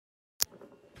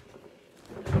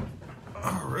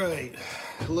right.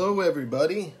 Hello,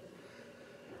 everybody.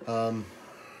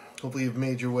 Hopefully you've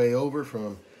made your way over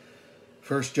from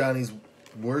First Johnny's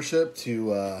worship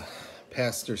to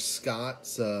Pastor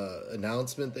Scott's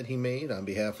announcement that he made on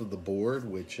behalf of the board,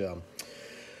 which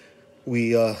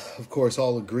we, of course,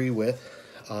 all agree with.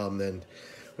 And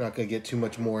we're not going to get too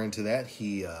much more into that.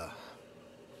 He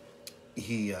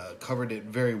covered it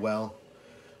very well,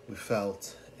 we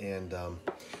felt. And,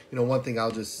 one thing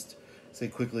I'll just say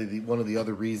quickly, one of the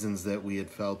other reasons that we had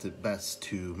felt it best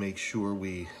to make sure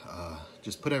we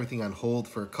just put everything on hold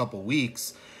for a couple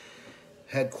weeks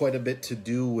had quite a bit to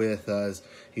do with, as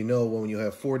you know, when you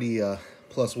have 40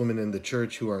 plus women in the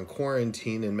church who are in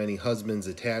quarantine and many husbands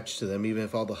attached to them, even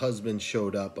if all the husbands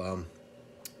showed up,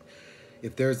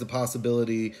 if there's the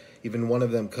possibility even one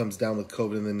of them comes down with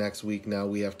COVID in the next week, now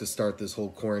we have to start this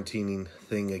whole quarantining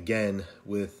thing again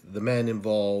with the men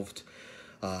involved.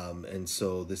 And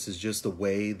so this is just a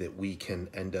way that we can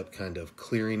end up kind of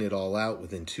clearing it all out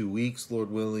within 2 weeks,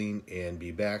 Lord willing, and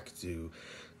be back to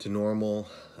normal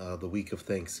the week of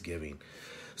Thanksgiving.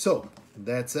 So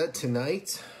that said,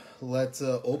 tonight, let's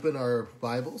open our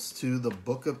Bibles to the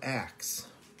book of Acts.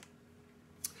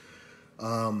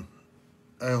 I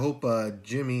hope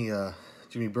Jimmy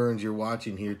Burns, you're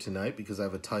watching here tonight, because I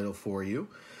have a title for you.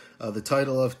 The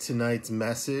title of tonight's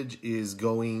message is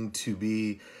going to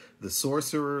be The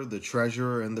Sorcerer, the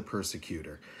Treasurer, and the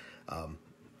Persecutor.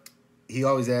 He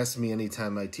always asks me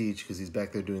anytime I teach, because he's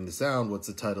back there doing the sound, what's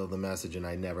the title of the message, and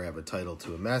I never have a title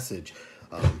to a message.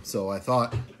 So I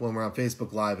thought when we're on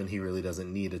Facebook Live and he really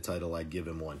doesn't need a title, I'd give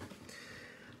him one.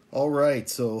 All right,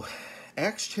 so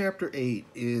Acts chapter 8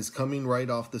 is coming right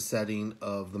off the setting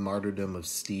of the martyrdom of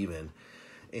Stephen.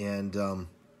 And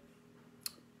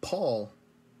Saul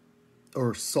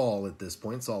at this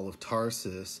point, Saul of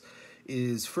Tarsus,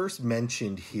 is first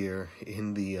mentioned here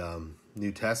in the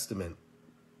New Testament.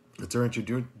 It's our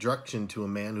introduction to a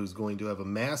man who's going to have a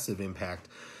massive impact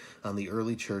on the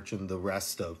early church and the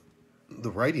rest of the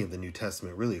writing of the New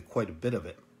Testament, really quite a bit of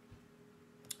it.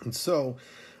 And so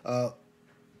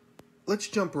let's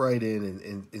jump right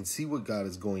in and see what God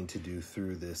is going to do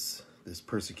through this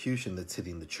persecution that's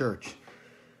hitting the church.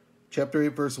 Chapter 8,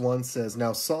 verse 1 says,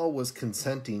 "Now Saul was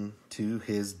consenting to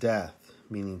his death,"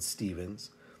 meaning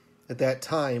Stephen's. "At that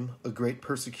time, a great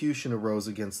persecution arose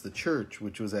against the church,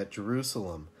 which was at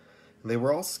Jerusalem. And they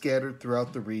were all scattered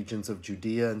throughout the regions of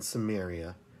Judea and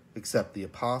Samaria, except the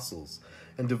apostles.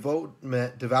 And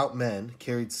devout men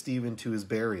carried Stephen to his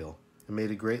burial, and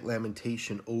made a great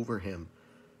lamentation over him.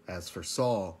 As for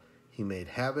Saul, he made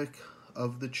havoc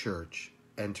of the church,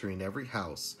 entering every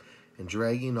house, and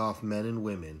dragging off men and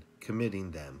women, committing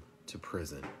them to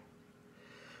prison."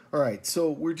 All right,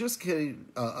 so we're just getting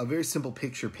a very simple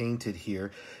picture painted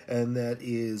here, and that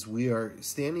is we are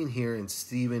standing here and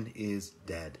Stephen is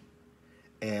dead.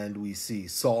 And we see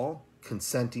Saul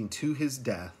consenting to his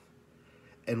death,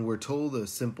 and we're told a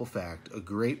simple fact: a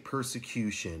great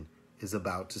persecution is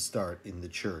about to start in the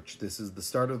church. This is the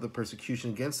start of the persecution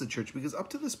against the church, because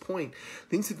up to this point,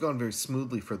 things had gone very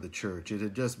smoothly for the church. It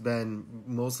had just been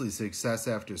mostly success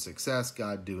after success,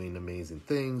 God doing amazing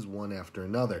things, one after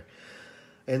another.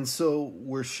 And so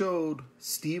we're showed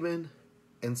Stephen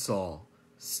and Saul.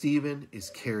 Stephen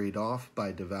is carried off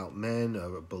by devout men,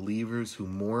 believers who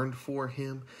mourned for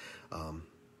him.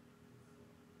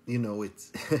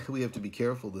 It's we have to be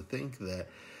careful to think that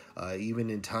even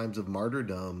in times of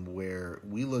martyrdom, where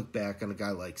we look back on a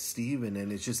guy like Stephen,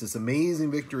 and it's just this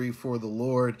amazing victory for the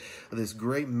Lord, this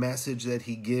great message that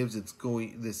he gives. It's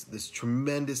going this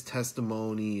tremendous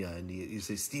testimony, and you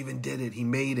say Stephen did it, he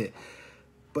made it.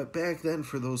 But back then,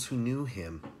 for those who knew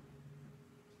him,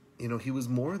 he was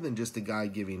more than just a guy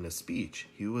giving a speech.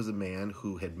 He was a man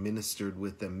who had ministered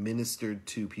with them, ministered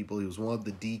to people. He was one of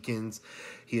the deacons.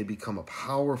 He had become a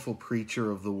powerful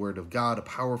preacher of the Word of God, a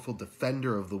powerful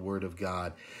defender of the Word of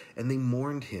God. And they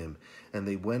mourned him, and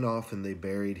they went off and they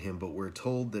buried him. But we're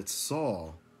told that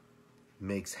Saul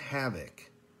makes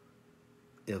havoc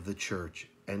of the church,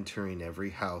 entering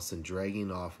every house and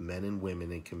dragging off men and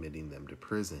women and committing them to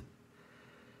prison.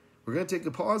 We're going to take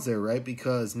a pause there, right?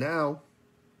 Because now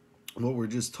what we're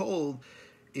just told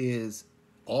is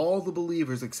all the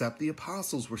believers except the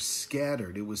apostles were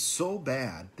scattered. It was so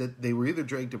bad that they were either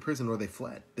dragged to prison or they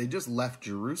fled. They just left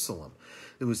Jerusalem.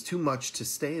 It was too much to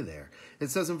stay there.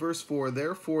 It says in verse 4,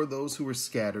 "Therefore those who were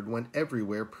scattered went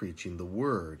everywhere preaching the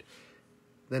word.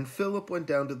 Then Philip went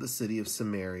down to the city of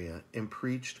Samaria and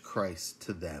preached Christ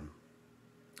to them.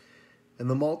 And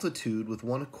the multitude with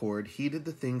one accord heeded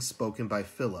the things spoken by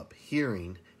Philip,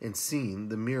 hearing and seeing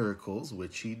the miracles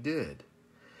which he did.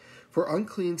 For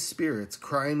unclean spirits,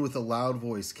 crying with a loud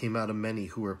voice, came out of many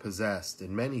who were possessed,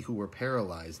 and many who were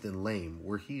paralyzed and lame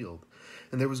were healed.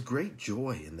 And there was great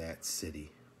joy in that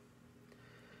city.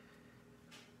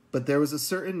 But there was a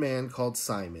certain man called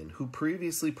Simon, who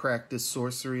previously practiced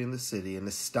sorcery in the city and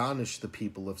astonished the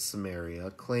people of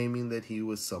Samaria, claiming that he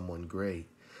was someone great,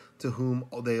 to whom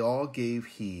they all gave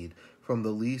heed, from the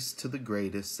least to the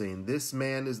greatest, saying, "This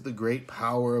man is the great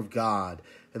power of God."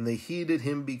 And they heeded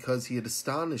him because he had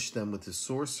astonished them with his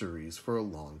sorceries for a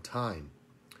long time.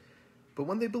 But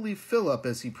when they believed Philip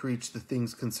as he preached the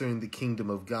things concerning the kingdom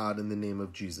of God in the name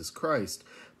of Jesus Christ,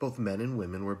 both men and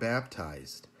women were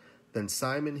baptized. Then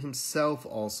Simon himself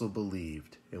also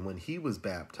believed, and when he was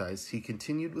baptized, he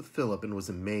continued with Philip and was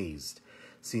amazed,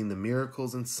 seeing the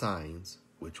miracles and signs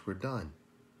which were done.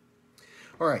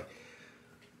 All right,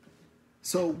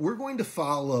 so we're going to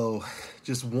follow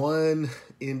just one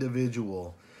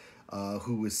individual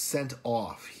who was sent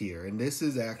off here, and this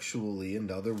is actually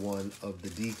another one of the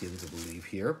deacons, I believe,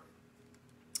 here.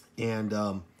 And,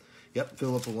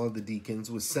 Philip, one of the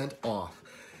deacons, was sent off.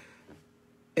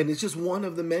 And it's just one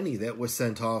of the many that was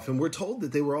sent off. And we're told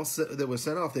that they were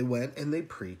sent off. They went and they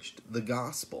preached the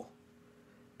gospel.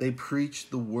 They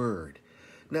preached the word.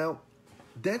 Now,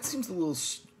 that seems a little,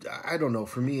 I don't know,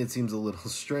 for me it seems a little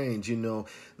strange. You know,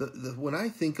 when I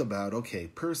think about, okay,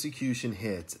 persecution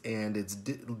hits and its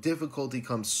difficulty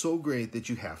comes so great that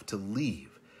you have to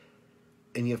leave.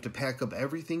 And you have to pack up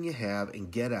everything you have and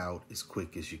get out as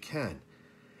quick as you can.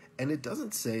 And it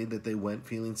doesn't say that they went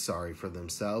feeling sorry for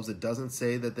themselves. It doesn't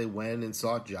say that they went and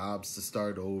sought jobs to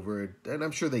start over. And I'm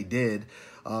sure they did.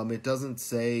 It doesn't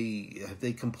say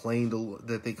they complained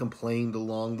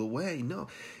along the way. No,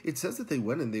 it says that they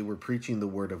went and they were preaching the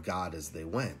word of God as they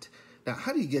went. Now,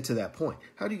 how do you get to that point?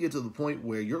 How do you get to the point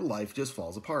where your life just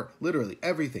falls apart? Literally,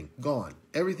 everything gone.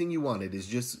 Everything you wanted is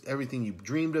just everything you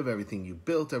dreamed of, everything you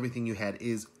built, everything you had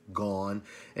is gone.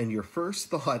 And your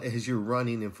first thought as you're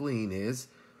running and fleeing is,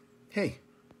 hey,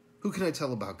 who can I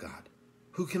tell about God?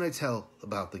 Who can I tell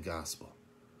about the gospel?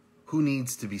 Who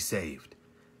needs to be saved?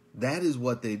 That is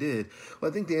what they did.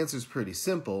 Well, I think the answer is pretty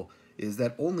simple, is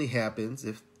that only happens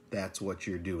if that's what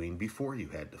you're doing before you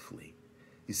had to flee.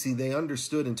 You see, they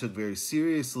understood and took very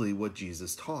seriously what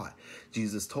Jesus taught.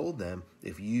 Jesus told them,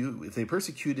 if they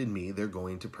persecuted me, they're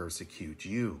going to persecute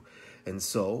you. And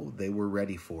so they were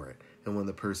ready for it. And when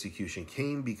the persecution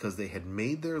came, because they had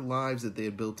made their lives that they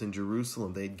had built in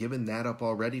Jerusalem, they had given that up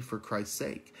already for Christ's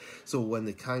sake. So when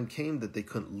the time came that they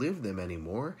couldn't live them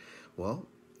anymore, well,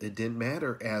 it didn't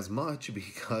matter as much,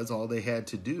 because all they had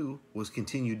to do was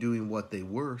continue doing what they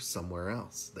were somewhere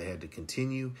else. They had to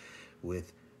continue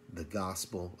with the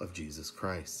gospel of Jesus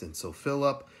Christ. And so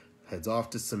Philip heads off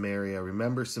to Samaria.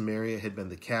 Remember, Samaria had been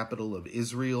the capital of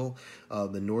Israel,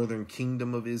 the northern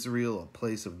kingdom of Israel, a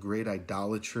place of great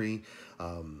idolatry.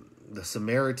 The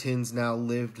Samaritans now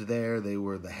lived there. They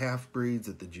were the half-breeds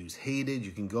that the Jews hated.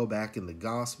 You can go back in the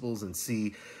Gospels and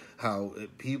see how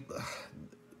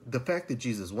the fact that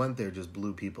Jesus went there just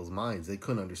blew people's minds. They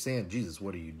couldn't understand, Jesus,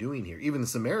 what are you doing here? Even the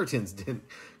Samaritans didn't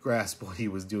grasp what he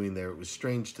was doing there. It was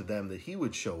strange to them that he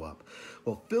would show up.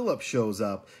 Well, Philip shows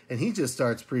up, and he just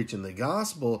starts preaching the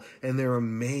gospel, and they're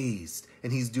amazed.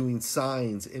 And he's doing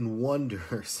signs and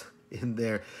wonders in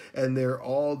there, and they're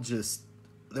all just,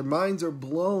 their minds are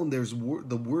blown. There's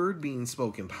the word being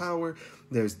spoken power.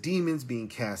 There's demons being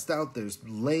cast out. There's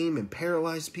lame and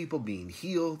paralyzed people being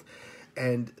healed.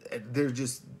 And they're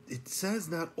just, it says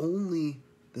not only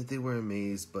that they were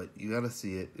amazed, but you got to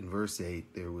see it in verse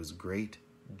 8, there was great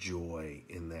joy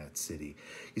in that city.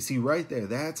 You see, right there,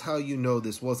 that's how you know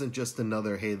this wasn't just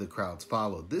another, hey, the crowds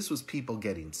followed. This was people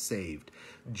getting saved.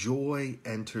 Joy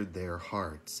entered their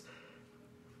hearts.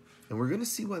 And we're going to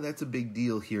see why that's a big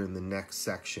deal here in the next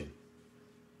section.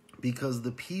 Because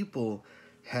the people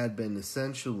had been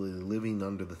essentially living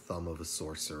under the thumb of a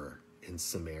sorcerer in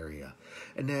Samaria.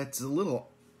 And that's a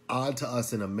little odd to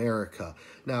us in America.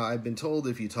 Now, I've been told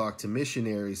if you talk to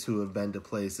missionaries who have been to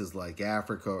places like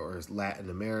Africa or Latin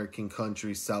American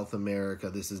countries, South America,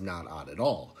 this is not odd at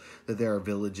all. That there are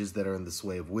villages that are in the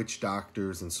sway of witch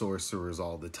doctors and sorcerers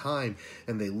all the time,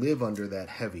 and they live under that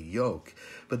heavy yoke.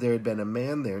 But there had been a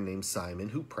man there named Simon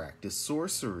who practiced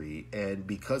sorcery, and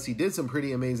because he did some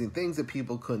pretty amazing things that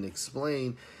people couldn't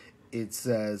explain, it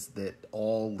says that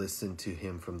all listened to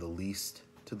him from the least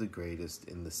to the greatest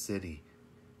in the city.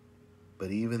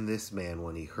 But even this man,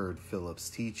 when he heard Philip's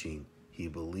teaching, he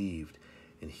believed.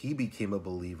 And he became a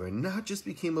believer. And not just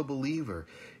became a believer,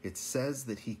 it says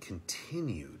that he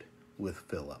continued with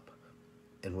Philip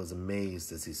and was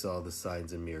amazed as he saw the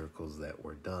signs and miracles that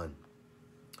were done.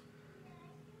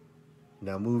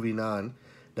 Now moving on,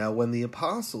 Now when the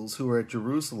apostles who were at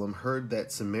Jerusalem heard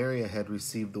that Samaria had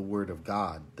received the word of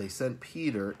God, they sent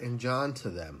Peter and John to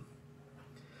them,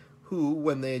 who,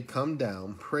 when they had come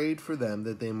down, prayed for them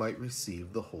that they might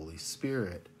receive the Holy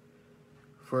Spirit.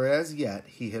 For as yet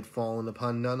he had fallen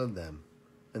upon none of them,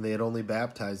 and they had only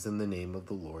baptized in the name of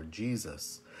the Lord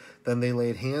Jesus. Then they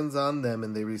laid hands on them,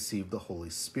 and they received the Holy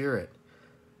Spirit.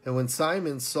 And when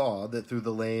Simon saw that through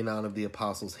the laying on of the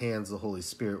apostles' hands the Holy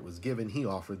Spirit was given, he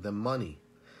offered them money,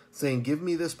 saying, "Give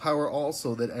me this power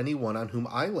also, that anyone on whom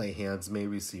I lay hands may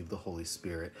receive the Holy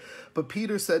Spirit." But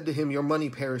Peter said to him, "Your money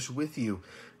perish with you,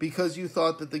 because you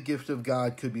thought that the gift of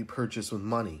God could be purchased with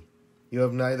money. You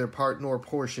have neither part nor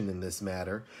portion in this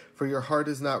matter, for your heart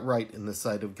is not right in the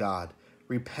sight of God.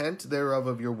 Repent thereof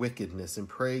of your wickedness, and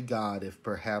pray God if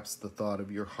perhaps the thought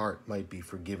of your heart might be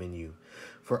forgiven you.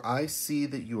 For I see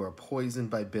that you are poisoned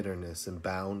by bitterness and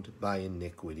bound by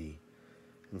iniquity."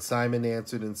 And Simon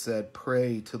answered and said,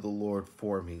 "Pray to the Lord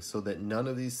for me, so that none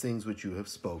of these things which you have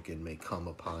spoken may come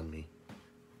upon me."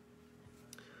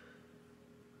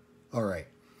 All right.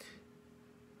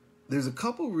 There's a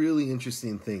couple really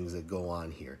interesting things that go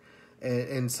on here.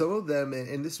 And some of them,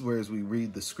 and this is where as we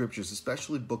read the scriptures,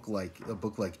 especially a book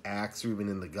like Acts or even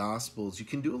in the Gospels, you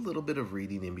can do a little bit of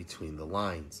reading in between the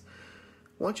lines.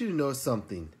 I want you to notice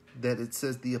something, that it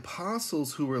says the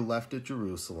apostles who were left at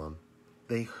Jerusalem,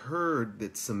 they heard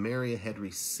that Samaria had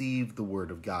received the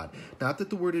word of God. Not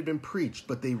that the word had been preached,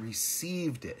 but they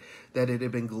received it, that it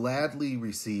had been gladly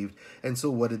received. And so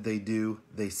what did they do?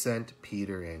 They sent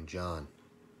Peter and John.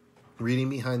 Reading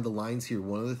behind the lines here,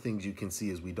 one of the things you can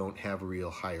see is we don't have a real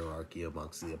hierarchy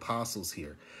amongst the apostles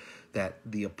here. That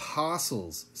the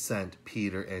apostles sent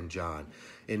Peter and John.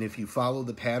 And if you follow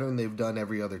the pattern they've done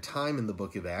every other time in the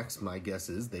book of Acts, my guess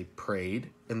is they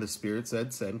prayed and the Spirit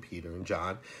said, "Send Peter and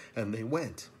John," and they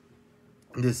went.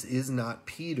 This is not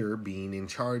Peter being in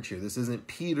charge here. This isn't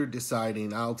Peter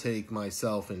deciding, "I'll take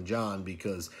myself and John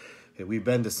because we've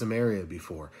been to Samaria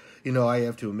before." I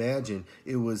have to imagine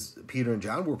it was Peter and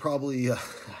John were probably,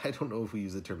 I don't know if we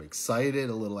use the term excited,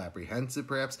 a little apprehensive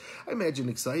perhaps. I imagine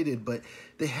excited, but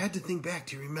they had to think back.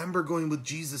 Do you remember going with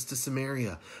Jesus to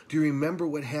Samaria? Do you remember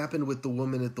what happened with the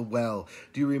woman at the well?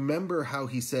 Do you remember how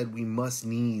he said we must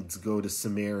needs go to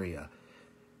Samaria?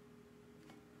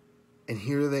 And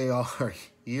here they are,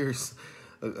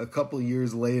 a couple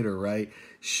years later, right,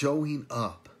 showing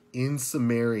up in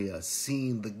Samaria,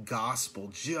 seeing the gospel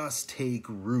just take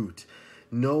root,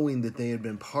 knowing that they had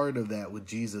been part of that with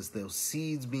Jesus, those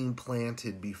seeds being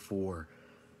planted before,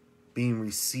 being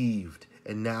received,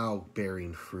 and now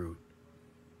bearing fruit.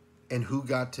 And who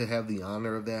got to have the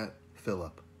honor of that?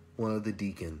 Philip, one of the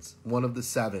deacons, one of the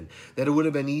 7. That it would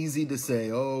have been easy to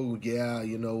say, "Oh, yeah,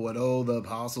 you know what? Oh, the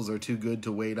apostles are too good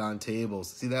to wait on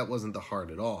tables." See, that wasn't the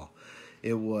heart at all.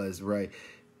 It was, right,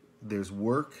 there's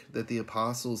work that the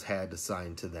apostles had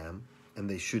assigned to them, and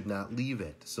they should not leave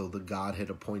it. So the God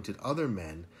had appointed other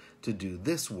men to do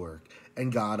this work,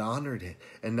 and God honored it.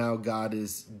 And now God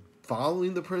is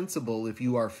following the principle, if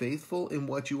you are faithful in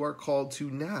what you are called to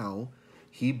now,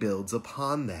 he builds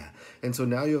upon that. And so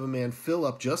now you have a man,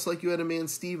 Philip, just like you had a man,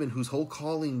 Stephen, whose whole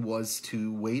calling was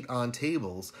to wait on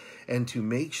tables and to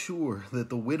make sure that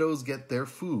the widows get their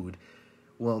food.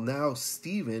 Well, now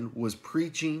Stephen was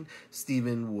preaching,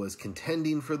 Stephen was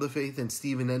contending for the faith, and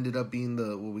Stephen ended up being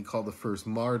what we call the first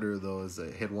martyr, though, as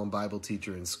I had one Bible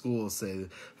teacher in school say the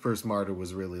first martyr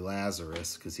was really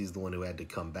Lazarus, because he's the one who had to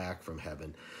come back from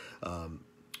heaven.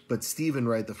 But Stephen,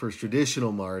 right, the first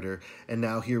traditional martyr, and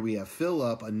now here we have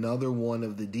Philip, another one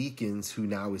of the deacons who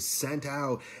now is sent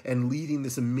out and leading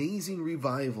this amazing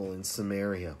revival in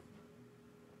Samaria.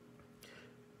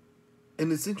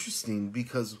 And it's interesting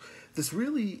because this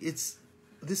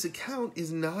account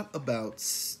is not about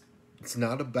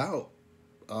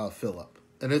Philip,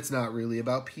 and it's not really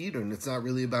about Peter, and it's not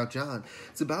really about John.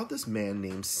 It's about this man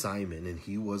named Simon, and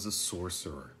he was a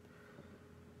sorcerer.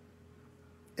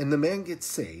 And the man gets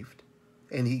saved,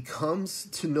 and he comes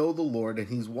to know the Lord, and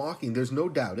he's walking. There's no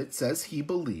doubt. It says he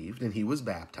believed, and he was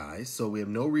baptized, so we have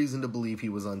no reason to believe he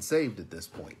was unsaved at this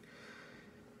point.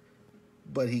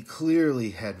 But he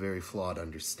clearly had very flawed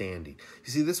understanding.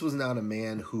 You see, this was not a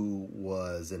man who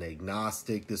was an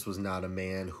agnostic. This was not a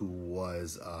man who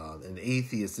was an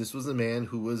atheist. This was a man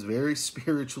who was very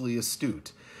spiritually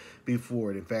astute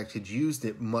before it. In fact, had used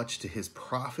it much to his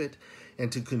profit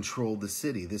and to control the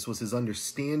city. This was his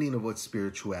understanding of what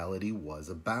spirituality was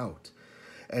about.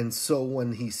 And so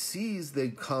when he sees they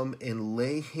come and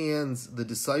lay hands,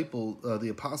 the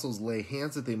apostles lay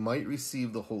hands that they might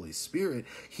receive the Holy Spirit,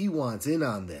 he wants in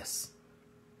on this.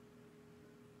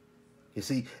 You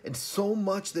see, and so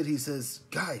much that he says,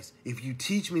 guys, if you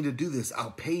teach me to do this,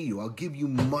 I'll pay you. I'll give you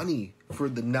money for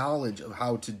the knowledge of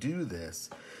how to do this.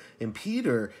 And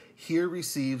Peter here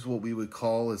receives what we would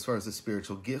call, as far as the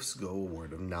spiritual gifts go, a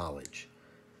word of knowledge.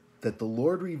 That the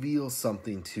Lord reveals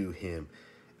something to him.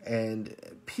 And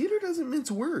Peter doesn't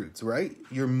mince words, right?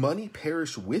 Your money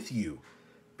perished with you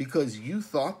because you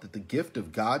thought that the gift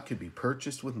of God could be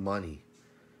purchased with money.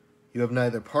 You have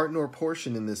neither part nor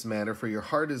portion in this matter, for your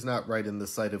heart is not right in the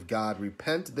sight of God.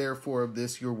 Repent therefore of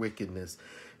this your wickedness,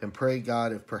 and pray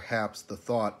God if perhaps the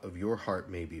thought of your heart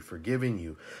may be forgiven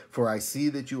you. For I see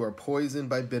that you are poisoned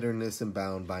by bitterness and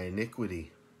bound by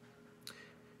iniquity.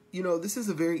 You know, this is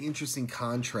a very interesting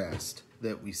contrast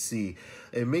that we see.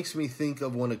 It makes me think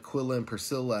of when Aquila and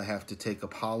Priscilla have to take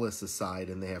Apollos aside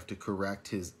and they have to correct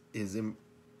his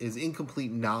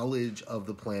incomplete knowledge of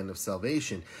the plan of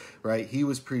salvation, right? He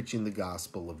was preaching the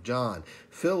gospel of John.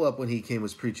 Philip, when he came,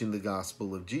 was preaching the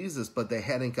gospel of Jesus, but they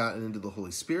hadn't gotten into the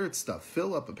Holy Spirit stuff.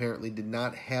 Philip apparently did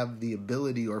not have the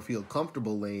ability or feel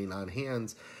comfortable laying on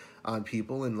hands on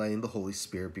people and letting the Holy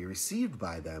Spirit be received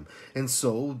by them. And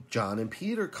so John and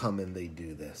Peter come and they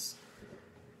do this.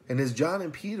 And as John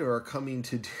and Peter are coming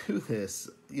to do this,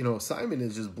 you know, Simon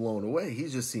is just blown away.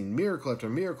 He's just seen miracle after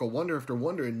miracle, wonder after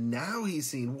wonder. And now he's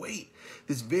seeing, wait,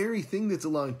 this very thing that's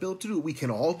allowing Philip to do it, we can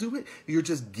all do it? You're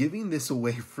just giving this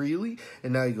away freely?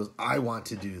 And now he goes, I want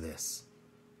to do this.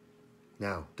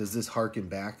 Now, does this harken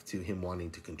back to him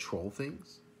wanting to control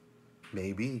things?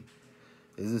 Maybe.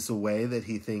 Is this a way that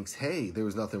he thinks, hey, there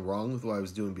was nothing wrong with what I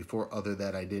was doing before other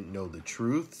than I didn't know the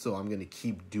truth, so I'm going to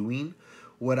keep doing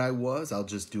what I was. I'll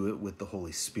just do it with the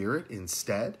Holy Spirit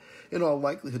instead. In all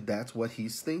likelihood, that's what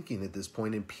he's thinking at this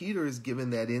point. And Peter is given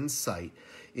that insight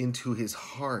into his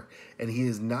heart, and he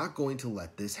is not going to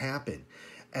let this happen.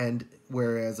 And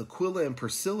whereas Aquila and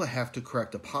Priscilla have to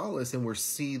correct Apollos, and we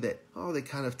see that, they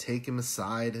kind of take him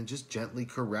aside and just gently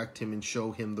correct him and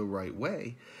show him the right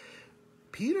way,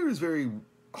 Peter is very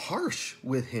harsh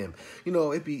with him. You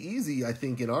know, it'd be easy, I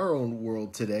think, in our own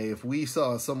world today, if we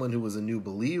saw someone who was a new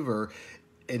believer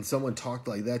and someone talked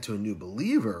like that to a new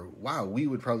believer, wow, we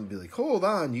would probably be like, hold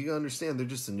on, you understand, they're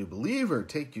just a new believer.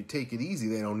 Take it easy.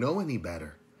 They don't know any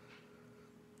better.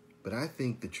 But I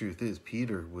think the truth is,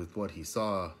 Peter, with what he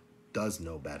saw, does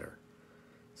know better.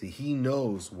 See, he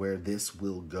knows where this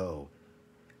will go.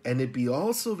 And it'd be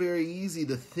also very easy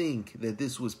to think that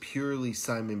this was purely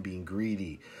Simon being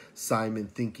greedy, Simon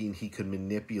thinking he could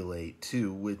manipulate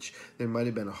too, which there might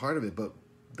have been a heart of it. But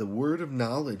the word of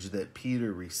knowledge that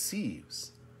Peter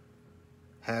receives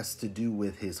has to do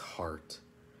with his heart,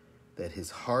 that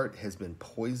his heart has been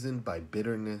poisoned by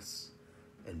bitterness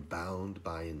and bound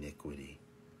by iniquity.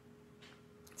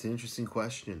 It's an interesting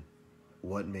question.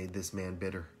 What made this man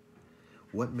bitter?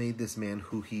 What made this man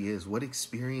who he is? What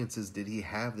experiences did he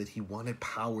have that he wanted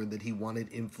power, that he wanted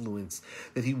influence,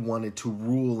 that he wanted to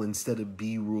rule instead of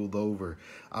be ruled over?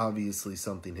 Obviously,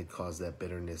 something had caused that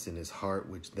bitterness in his heart,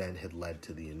 which then had led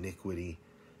to the iniquity.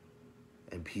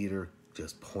 And Peter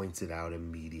just points it out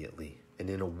immediately and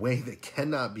in a way that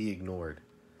cannot be ignored.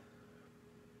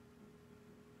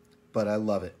 But I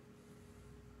love it.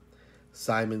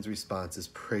 Simon's response is,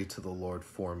 pray to the Lord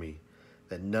for me,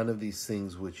 that none of these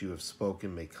things which you have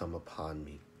spoken may come upon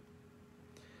me.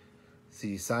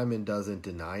 See, Simon doesn't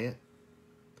deny it.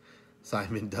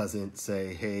 Simon doesn't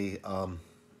say, hey,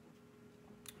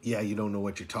 you don't know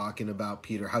what you're talking about,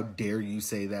 Peter. How dare you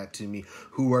say that to me?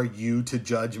 Who are you to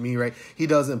judge me, right? He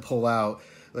doesn't pull out,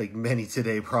 like many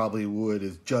today probably would,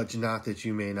 is judge not that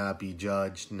you may not be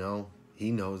judged. No,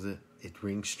 he knows it. It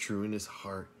rings true in his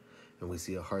heart. And we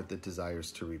see a heart that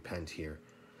desires to repent here.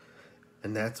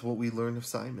 And that's what we learn of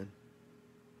Simon.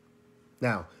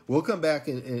 Now, we'll come back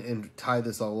and tie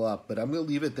this all up, but I'm going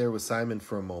to leave it there with Simon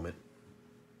for a moment.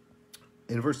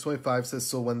 In verse 25 says,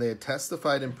 so when they had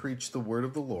testified and preached the word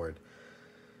of the Lord,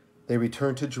 they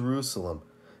returned to Jerusalem,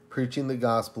 preaching the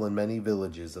gospel in many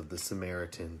villages of the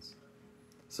Samaritans.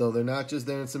 So they're not just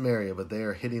there in Samaria, but they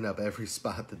are hitting up every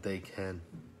spot that they can.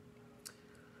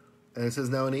 And it says,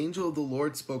 now an angel of the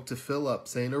Lord spoke to Philip,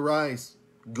 saying, arise,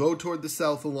 go toward the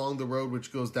south along the road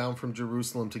which goes down from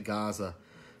Jerusalem to Gaza.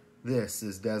 This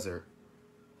is desert.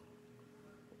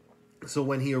 So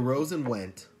when he arose and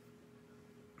went,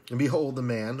 and behold, a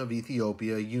man of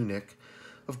Ethiopia, a eunuch,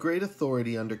 of great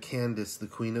authority under Candace, the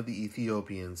queen of the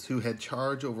Ethiopians, who had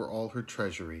charge over all her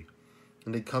treasury,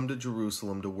 and had come to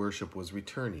Jerusalem to worship, was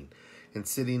returning, and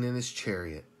sitting in his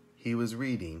chariot, he was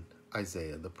reading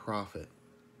Isaiah the prophet.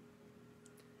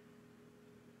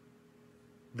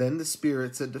 Then the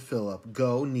Spirit said to Philip,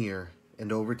 go near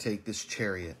and overtake this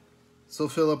chariot. So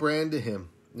Philip ran to him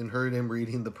and heard him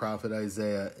reading the prophet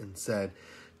Isaiah and said,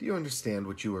 "Do you understand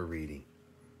what you are reading?"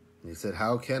 And he said,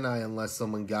 "How can I unless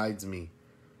someone guides me?"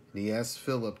 And he asked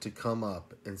Philip to come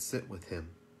up and sit with him.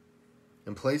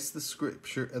 And the place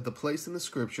in the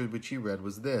scripture which he read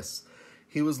was this: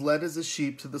 "He was led as a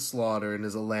sheep to the slaughter, and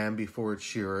as a lamb before its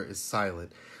shearer is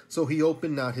silent. So he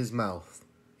opened not his mouth.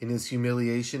 In his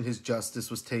humiliation his justice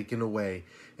was taken away.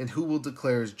 And who will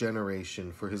declare his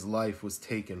generation? For his life was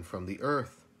taken from the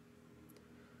earth."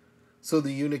 So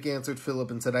the eunuch answered Philip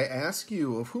and said, "I ask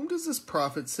you, of whom does this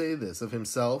prophet say this? Of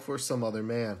himself or some other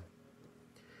man?"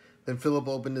 Then Philip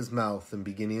opened his mouth, and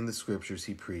beginning in the scriptures,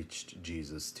 he preached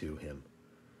Jesus to him.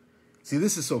 See,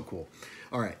 this is so cool.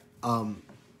 All right.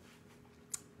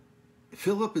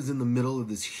 Philip is in the middle of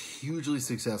this hugely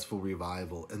successful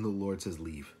revival, and the Lord says,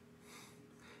 "Leave."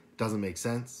 Doesn't make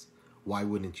sense. Why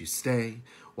wouldn't you stay?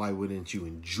 Why wouldn't you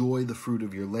enjoy the fruit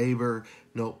of your labor?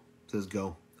 Nope. Says,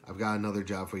 "Go. I've got another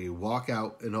job for you. Walk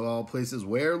out in all places."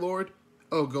 Where, Lord?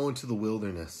 "Oh, go into the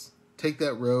wilderness. Take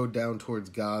that road down towards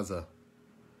Gaza."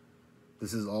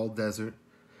 This is all desert.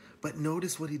 But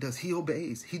notice what he does. He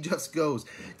obeys. He just goes.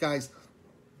 Guys,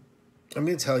 I'm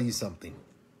going to tell you something.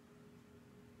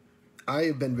 I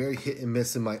have been very hit and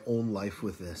miss in my own life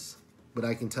with this. But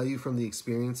I can tell you from the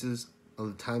experiences of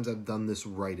the times I've done this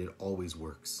right, it always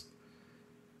works.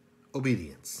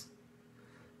 Obedience.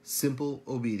 Simple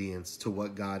obedience to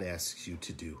what God asks you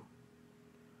to do.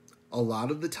 A lot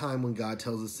of the time when God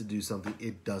tells us to do something,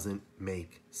 it doesn't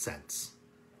make sense.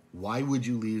 Why would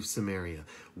you leave Samaria?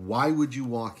 Why would you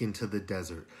walk into the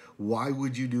desert? Why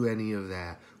would you do any of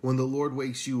that? When the Lord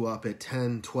wakes you up at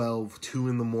 10, 12, 2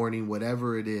 in the morning,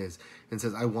 whatever it is, and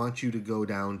says, "I want you to go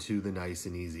down to the nice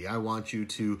and easy. I want you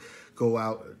to go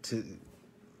out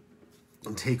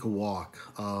and take a walk.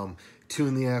 2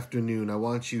 in the afternoon, I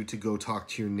want you to go talk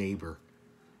to your neighbor."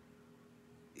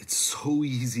 It's so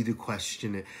easy to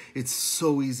question it. It's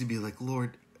so easy to be like,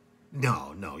 "Lord,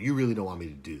 no, you really don't want me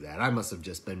to do that. I must have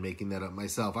just been making that up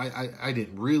myself. I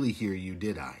didn't really hear you,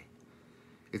 did I?"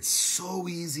 It's so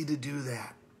easy to do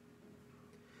that.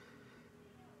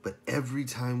 But every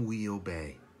time we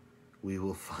obey, we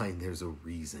will find there's a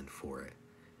reason for it.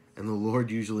 And the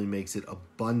Lord usually makes it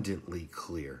abundantly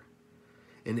clear.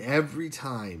 And every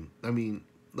time,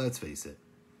 let's face it,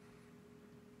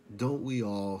 don't we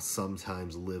all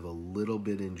sometimes live a little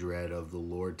bit in dread of the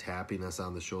Lord tapping us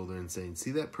on the shoulder and saying,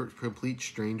 "See that complete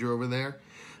stranger over there?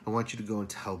 I want you to go and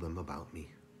tell them about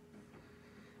me."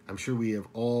 I'm sure we have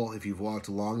all, if you've walked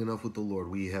long enough with the Lord,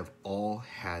 we have all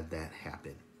had that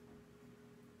happen.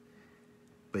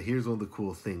 But here's one of the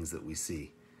cool things that we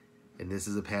see, and this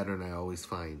is a pattern I always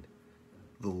find.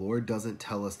 The Lord doesn't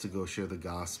tell us to go share the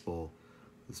gospel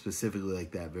specifically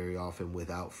like that very often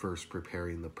without first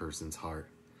preparing the person's heart.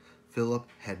 Philip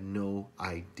had no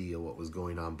idea what was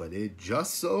going on, but it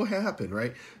just so happened,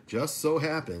 right? Just so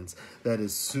happens that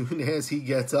as soon as he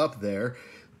gets up there,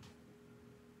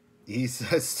 he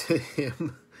says to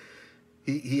him,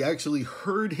 he actually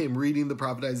heard him reading the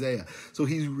prophet Isaiah. So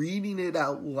he's reading it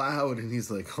out loud, and he's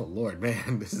like, "Oh, Lord,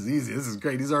 man, this is easy. This is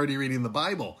great." He's already reading the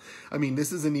Bible.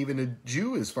 This isn't even a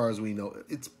Jew as far as we know.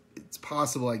 It's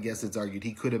possible, I guess it's argued,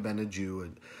 he could have been a Jew,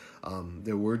 and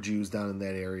there were Jews down in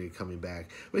that area coming back.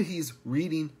 But he's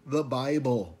reading the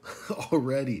Bible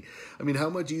already. How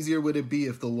much easier would it be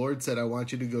if the Lord said, "I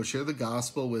want you to go share the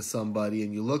gospel with somebody,"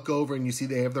 and you look over and you see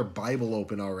they have their Bible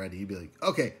open already? You'd be like,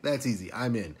 "Okay, that's easy.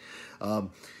 I'm in."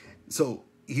 So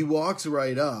he walks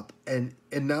right up, and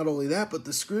not only that, but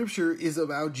the scripture is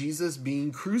about Jesus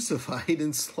being crucified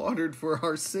and slaughtered for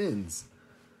our sins.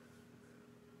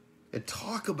 And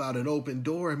talk about an open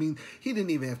door. He didn't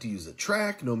even have to use a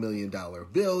track, no $1 million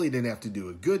bill. He didn't have to do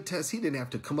a good test. He didn't have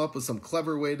to come up with some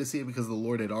clever way to see it, because the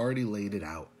Lord had already laid it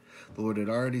out. The Lord had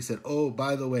already said, "Oh,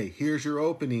 by the way, here's your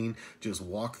opening. Just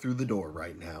walk through the door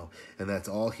right now." And that's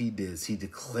all he does. He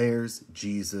declares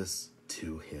Jesus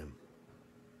to him.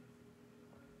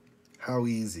 How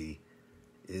easy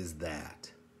is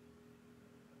that?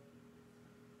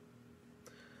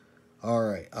 All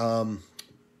right.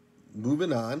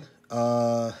 Moving on.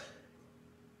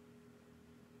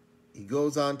 He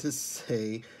goes on to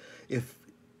say, if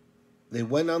they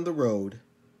went on the road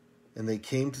and they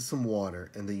came to some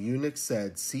water, and the eunuch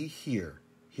said, "See here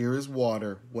is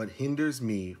water. What hinders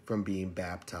me from being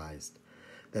baptized?"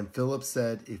 Then Philip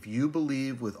said, "If you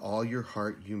believe with all your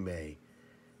heart, you may."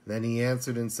 Then he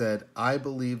answered and said, "I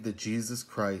believe that Jesus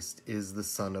Christ is the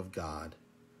Son of God."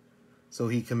 So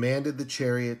he commanded the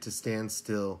chariot to stand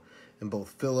still, and both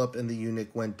Philip and the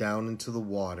eunuch went down into the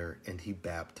water, and he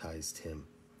baptized him.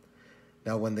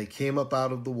 Now when they came up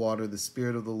out of the water, the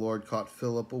Spirit of the Lord caught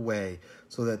Philip away,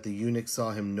 so that the eunuch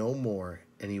saw him no more,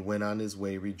 and he went on his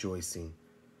way rejoicing.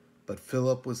 But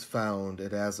Philip was found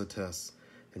at Azotus,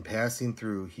 and passing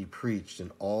through, he preached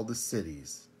in all the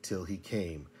cities till he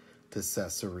came to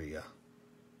Caesarea.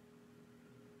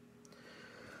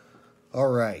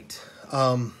 All right.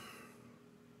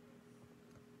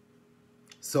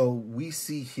 So we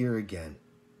see here again,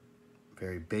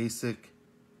 very basic,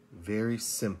 very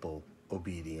simple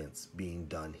obedience being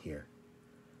done here.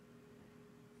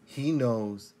 He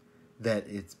knows that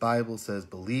its Bible says,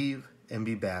 believe and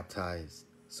be baptized.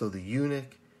 So the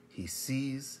eunuch, he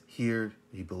sees here,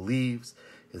 he believes.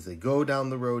 As they go down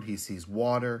the road, he sees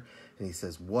water, and he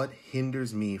says, what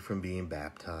hinders me from being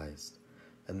baptized?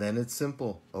 And then it's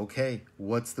simple. Okay,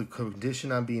 what's the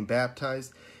condition on being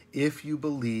baptized? If you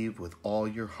believe with all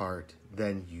your heart,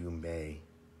 then you may.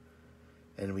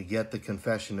 And we get the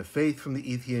confession of faith from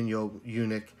the Ethiopian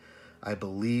eunuch. I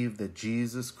believe that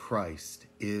Jesus Christ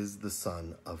is the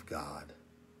Son of God.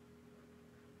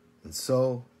 And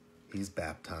so he's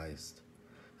baptized.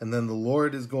 And then the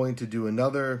Lord is going to do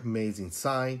another amazing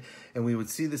sign. And we would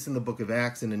see this in the book of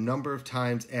Acts, and a number of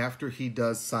times after he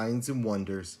does signs and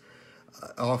wonders.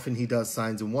 Often he does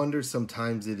signs and wonders.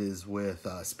 Sometimes it is with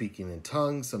speaking in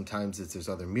tongues. Sometimes there's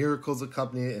other miracles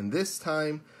accompanying it. And this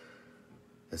time,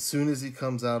 as soon as he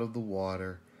comes out of the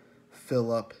water,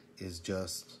 Philip is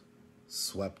just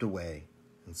swept away.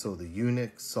 And so the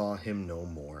eunuch saw him no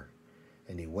more,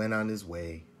 and he went on his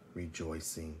way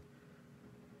rejoicing.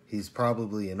 He's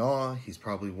probably in awe. He's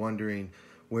probably wondering,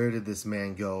 where did this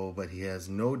man go? But he has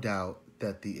no doubt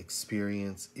that the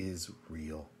experience is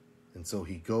real. And so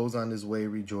he goes on his way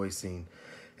rejoicing.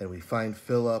 And we find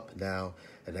Philip now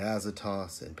at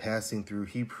Azotus, and passing through,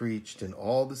 he preached in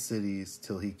all the cities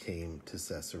till he came to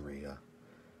Caesarea.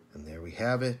 And there we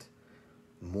have it,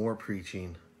 more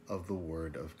preaching of the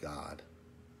word of God.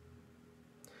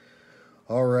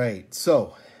 All right,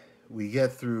 so we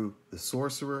get through the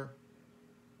sorcerer,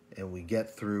 and we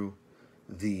get through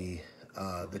the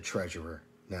treasurer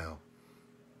now.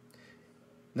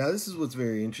 Now, this is what's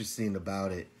very interesting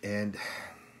about it. And,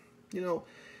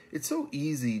 it's so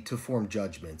easy to form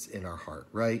judgments in our heart,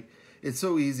 right? It's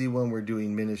so easy when we're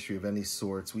doing ministry of any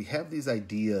sorts. We have these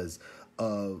ideas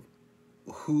of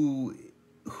who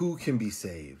can be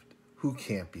saved, who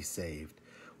can't be saved,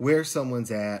 where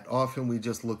someone's at. Often we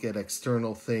just look at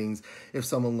external things. If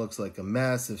someone looks like a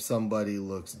mess, if somebody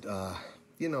looks,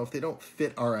 if they don't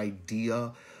fit our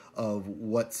idea of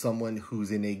what someone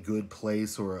who's in a good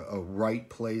place or a right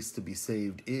place to be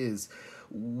saved is,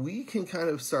 we can kind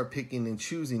of start picking and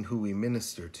choosing who we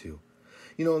minister to.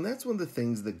 And that's one of the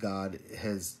things that God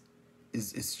has,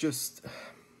 is just,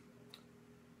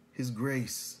 his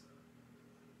grace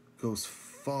goes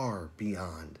far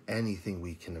beyond anything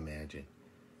we can imagine.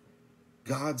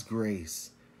 God's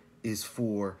grace is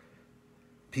for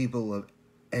people of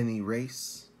any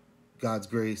race. God's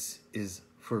grace is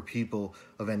for people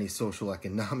of any social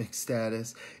economic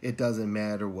status. It doesn't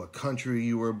matter what country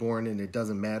you were born in. It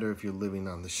doesn't matter if you're living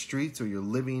on the streets or you're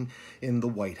living in the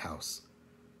White House,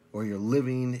 or you're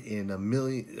living in a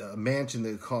mansion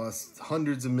that costs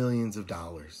hundreds of millions of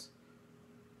dollars.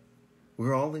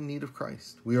 We're all in need of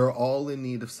Christ. We are all in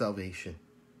need of salvation.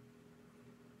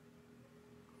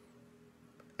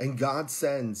 And God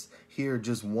sends here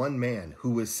just one man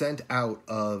who was sent out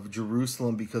of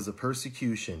Jerusalem because of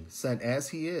persecution, sent as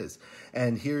he is.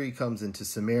 And here he comes into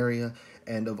Samaria.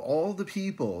 And of all the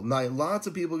people, lots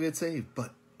of people get saved,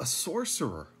 but a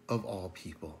sorcerer of all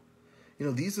people.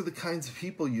 These are the kinds of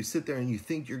people you sit there and you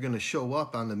think you're going to show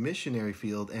up on the missionary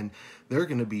field, and they're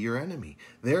going to be your enemy.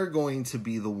 They're going to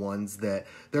be the ones that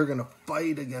they're going to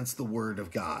fight against the word of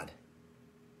God.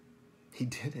 He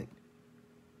didn't.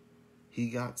 He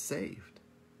got saved.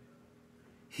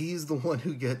 He's the one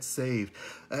who gets saved.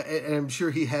 And I'm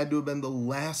sure he had to have been the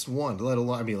last one, let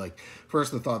alone,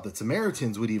 first the thought that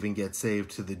Samaritans would even get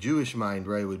saved to the Jewish mind,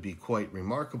 right, would be quite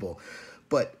remarkable.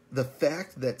 But the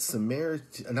fact that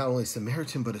not only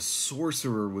Samaritan, but a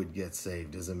sorcerer would get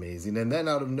saved is amazing. And then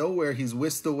out of nowhere, he's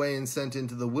whisked away and sent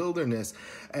into the wilderness.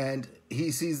 And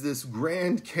he sees this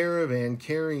grand caravan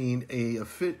carrying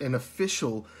an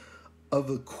official of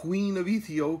the Queen of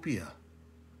Ethiopia.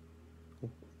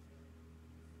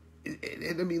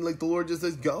 The Lord just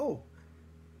says, go.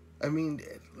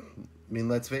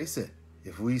 Let's face it.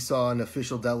 If we saw an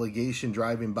official delegation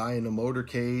driving by in a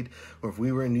motorcade, or if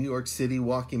we were in New York City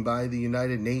walking by the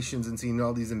United Nations and seeing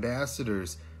all these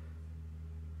ambassadors,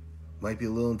 might be a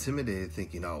little intimidated,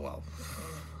 thinking, go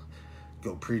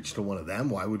preach to one of them.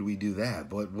 Why would we do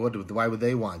that? Why would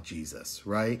they want Jesus,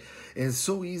 right? And it's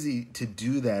so easy to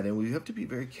do that, and we have to be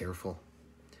very careful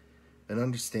and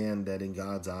understand that in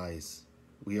God's eyes,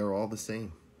 we are all the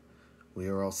same. We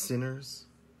are all sinners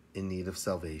in need of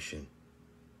salvation.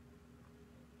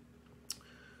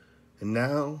 And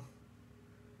now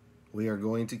we are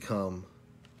going to come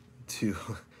to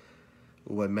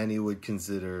what many would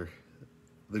consider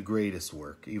the greatest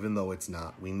work, even though it's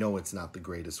not. We know it's not the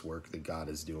greatest work that God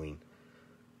is doing,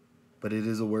 but it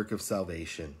is a work of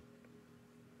salvation.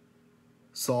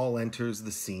 Saul enters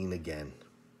the scene again.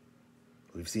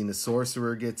 We've seen a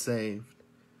sorcerer get saved.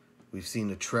 We've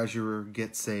seen a treasurer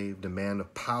get saved. A man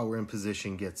of power and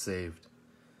position get saved.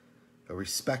 A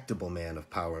respectable man of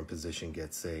power and position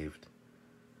gets saved.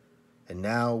 And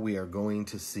now we are going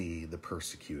to see the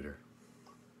persecutor.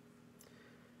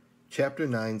 Chapter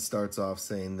 9 starts off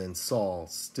saying, Then Saul,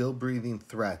 still breathing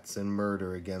threats and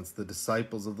murder against the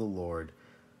disciples of the Lord,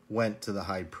 went to the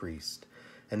high priest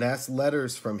and asked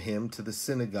letters from him to the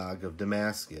synagogue of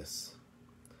Damascus,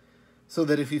 so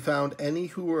that if he found any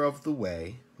who were of the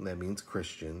way, that means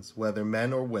Christians, whether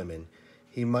men or women,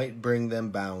 he might bring them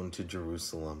bound to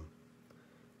Jerusalem.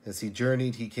 As he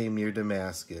journeyed, he came near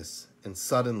Damascus, and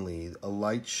suddenly a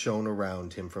light shone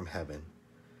around him from heaven.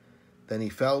 Then he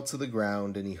fell to the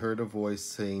ground, and he heard a voice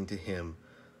saying to him,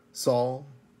 Saul,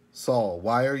 Saul,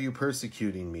 why are you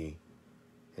persecuting me?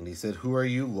 And he said, Who are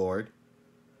you, Lord?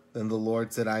 Then the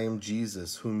Lord said, I am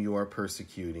Jesus, whom you are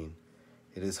persecuting.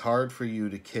 It is hard for you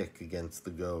to kick against the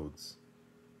goads.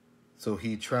 So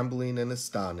he, trembling and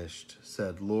astonished,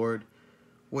 said, Lord,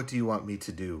 what do you want me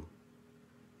to do?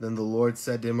 Then the Lord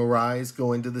said to him, Arise,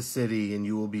 go into the city, and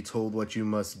you will be told what you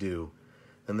must do.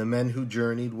 And the men who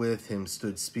journeyed with him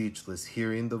stood speechless,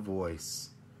 hearing the voice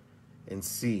and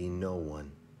seeing no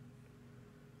one.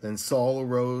 Then Saul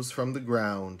arose from the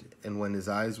ground, and when his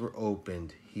eyes were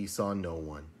opened, he saw no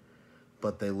one.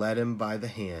 But they led him by the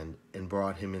hand and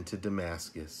brought him into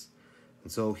Damascus.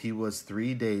 And so he was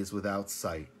 3 days without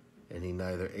sight, and he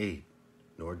neither ate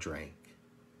nor drank.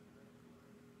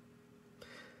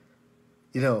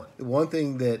 You know, one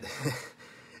thing that,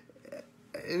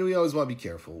 and we always want to be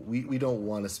careful. We don't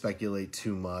want to speculate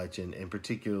too much, and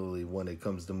particularly when it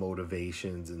comes to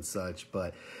motivations and such.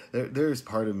 But there's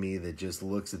part of me that just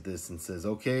looks at this and says,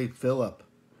 okay, Philip,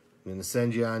 I'm going to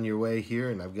send you on your way here,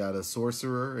 and I've got a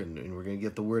sorcerer, and we're going to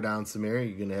get the word out in Samaria.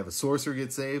 You're going to have a sorcerer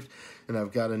get saved, and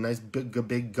I've got a nice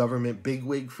big government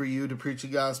bigwig for you to preach the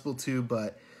gospel to,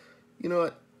 but you know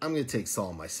what? I'm going to take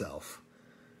Saul myself,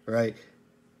 right?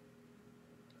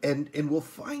 And we'll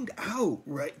find out,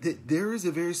 right, that there is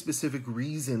a very specific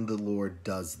reason the Lord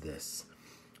does this.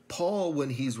 Paul,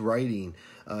 when he's writing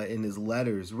in his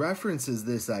letters, references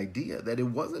this idea that it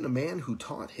wasn't a man who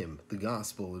taught him the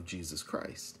gospel of Jesus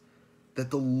Christ,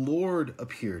 that the Lord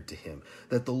appeared to him,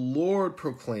 that the Lord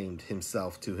proclaimed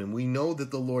himself to him. We know that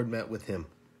the Lord met with him,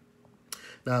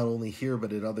 not only here,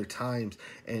 but at other times,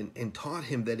 and taught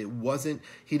him that it wasn't,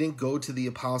 he didn't go to the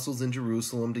apostles in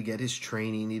Jerusalem to get his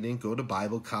training. He didn't go to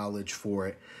Bible college for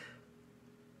it,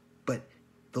 but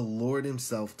the Lord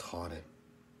himself taught him.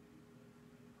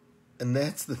 And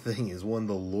that's the thing, is when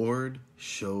the Lord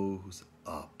shows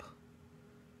up,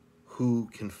 who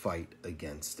can fight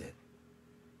against it?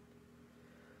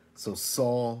 So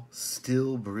Saul,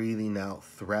 still breathing out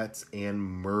threats and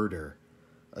murder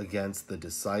against the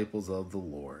disciples of the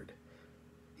Lord.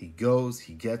 He goes,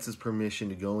 he gets his permission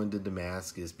to go into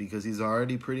Damascus because he's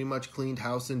already pretty much cleaned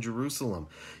house in Jerusalem.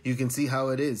 You can see how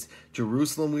it is.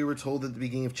 Jerusalem, we were told at the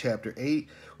beginning of chapter 8,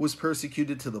 was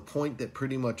persecuted to the point that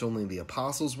pretty much only the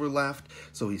apostles were left.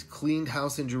 So he's cleaned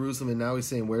house in Jerusalem, and now he's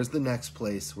saying, where's the next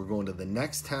place? We're going to the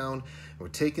next town, and we're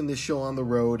taking this show on the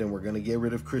road, and we're going to get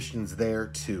rid of Christians there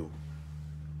too.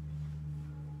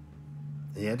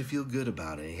 He had to feel good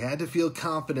about it. He had to feel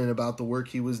confident about the work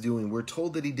he was doing. We're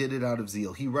told that he did it out of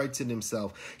zeal. He writes it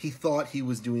himself. He thought he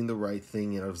was doing the right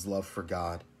thing out of his love for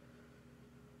God.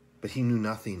 But he knew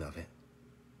nothing of it.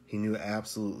 He knew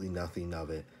absolutely nothing of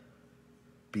it,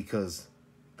 because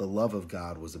the love of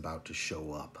God was about to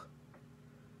show up.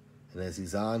 And as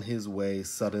he's on his way,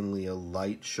 suddenly a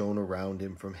light shone around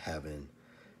him from heaven,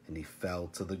 and he fell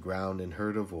to the ground and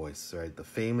heard a voice, right? The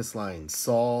famous line,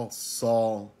 Saul,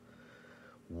 Saul,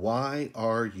 why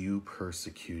are you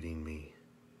persecuting me?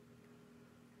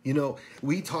 You know,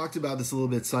 we talked about this a little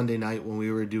bit Sunday night when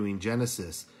we were doing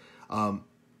Genesis. The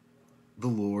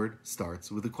Lord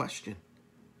starts with a question.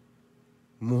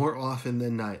 More often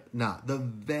than not, the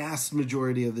vast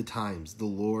majority of the times, the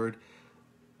Lord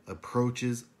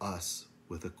approaches us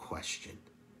with a question.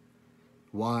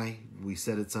 Why? We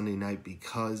said it Sunday night,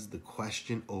 because the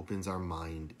question opens our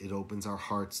mind. It opens our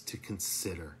hearts to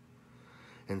consider.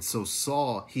 And so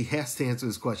Saul, he has to answer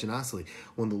this question honestly.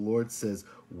 When the Lord says,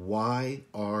 why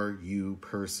are you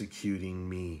persecuting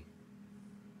me?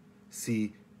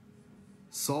 See,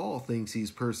 Saul thinks he's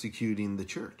persecuting the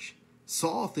church.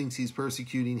 Saul thinks he's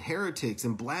persecuting heretics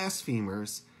and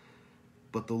blasphemers.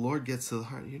 But the Lord gets to the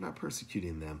heart. You're not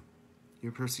persecuting them.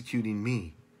 You're persecuting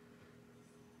me.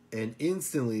 And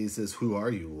instantly he says, who are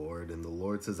you, Lord? And the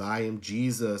Lord says, I am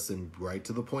Jesus. And right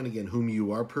to the point again, whom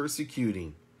you are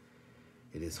persecuting.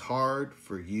 It is hard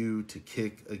for you to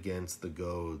kick against the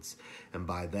goads. And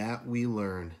by that we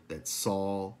learn that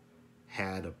Saul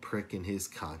had a prick in his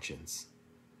conscience.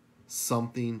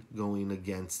 Something going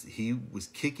against, he was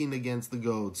kicking against the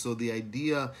goads. So the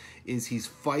idea is he's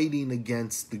fighting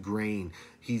against the grain.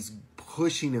 He's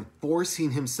pushing and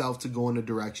forcing himself to go in a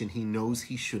direction he knows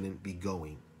he shouldn't be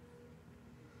going.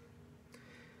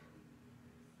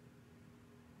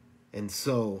 And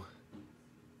so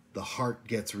the heart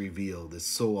gets revealed, as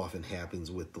so often happens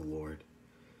with the Lord.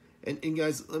 And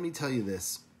guys, let me tell you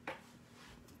this.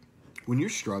 When you're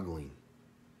struggling,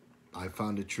 I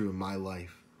found it true in my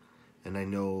life. And I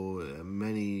know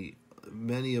many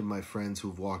of my friends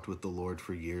who've walked with the Lord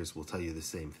for years will tell you the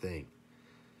same thing.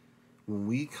 When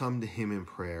we come to him in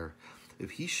prayer,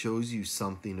 if he shows you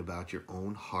something about your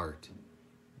own heart,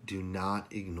 do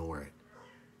not ignore it.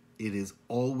 It is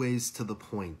always to the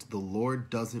point. The Lord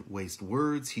doesn't waste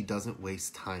words. He doesn't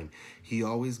waste time. He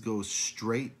always goes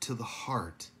straight to the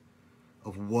heart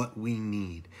of what we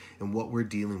need and what we're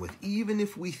dealing with. Even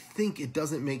if we think it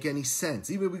doesn't make any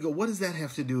sense. Even if we go, what does that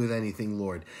have to do with anything,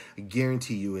 Lord? I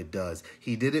guarantee you it does.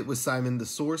 He did it with Simon the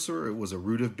sorcerer. It was a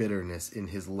root of bitterness in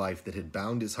his life that had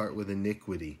bound his heart with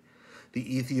iniquity.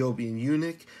 The Ethiopian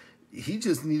eunuch, he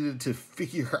just needed to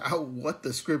figure out what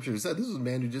the scripture said. This was a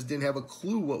man who just didn't have a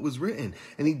clue what was written.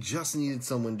 And he just needed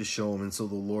someone to show him. And so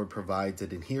the Lord provides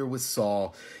it. And here with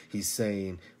Saul, he's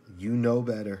saying, you know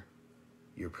better.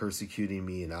 You're persecuting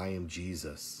me and I am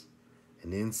Jesus.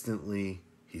 And instantly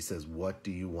he says, what do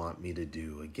you want me to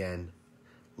do? Again,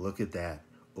 look at that.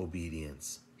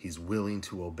 Obedience. He's willing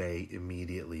to obey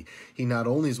immediately. He not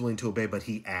only is willing to obey, but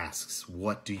he asks,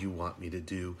 what do you want me to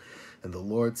do? And the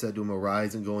Lord said to him,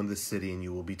 arise and go into the city, and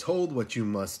you will be told what you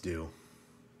must do.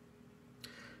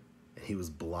 And he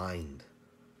was blind.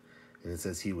 And it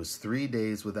says he was 3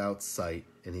 days without sight,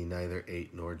 and he neither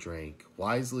ate nor drank.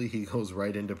 Wisely, he goes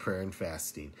right into prayer and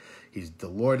fasting. The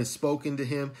Lord has spoken to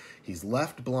him. He's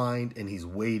left blind, and he's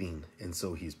waiting. And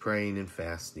so he's praying and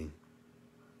fasting.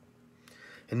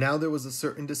 And now there was a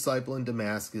certain disciple in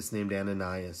Damascus named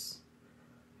Ananias.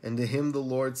 And to him the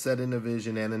Lord said in a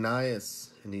vision,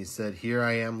 Ananias. And he said, here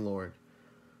I am, Lord.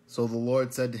 So the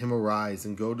Lord said to him, arise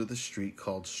and go to the street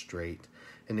called Straight,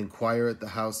 and inquire at the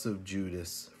house of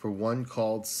Judas for one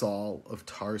called Saul of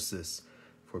Tarsus.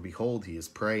 For behold, he is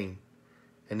praying.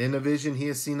 And in a vision he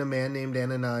has seen a man named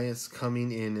Ananias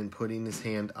coming in and putting his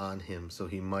hand on him, so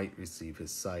he might receive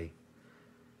his sight.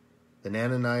 Then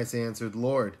Ananias answered,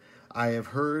 Lord, I have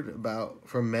heard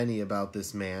from many about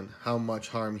this man, how much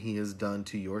harm he has done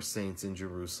to your saints in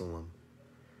Jerusalem.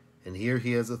 And here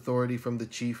he has authority from the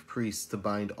chief priests to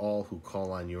bind all who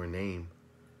call on your name.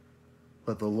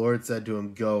 But the Lord said to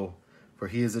him, go, for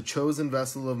he is a chosen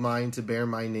vessel of mine to bear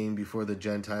my name before the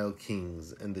Gentile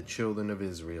kings and the children of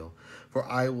Israel. For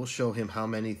I will show him how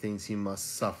many things he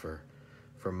must suffer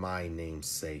for my name's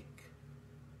sake.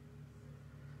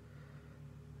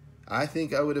 I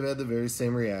think I would have had the very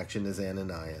same reaction as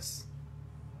Ananias.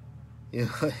 You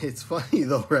know, it's funny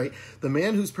though, right? The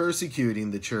man who's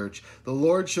persecuting the church, the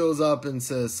Lord shows up and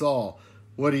says, Saul,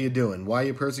 what are you doing? Why are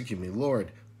you persecuting me?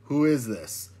 Lord, who is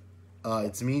this?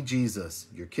 It's me, Jesus.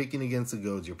 You're kicking against the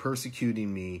goads. You're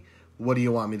persecuting me. What do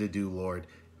you want me to do, Lord?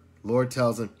 Lord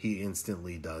tells him. He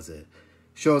instantly does it.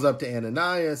 Shows up to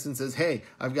Ananias and says, hey,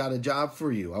 I've got a job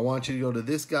for you. I want you to go to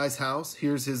this guy's house.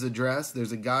 Here's his address.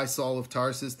 There's a guy, Saul of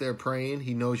Tarsus, there praying.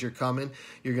 He knows you're coming.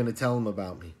 You're going to tell him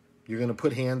about me. You're going to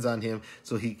put hands on him,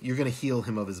 so you're going to heal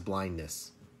him of his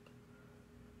blindness.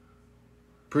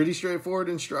 Pretty straightforward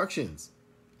instructions.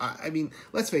 I mean,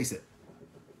 let's face it.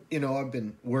 You know, I've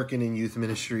been working in youth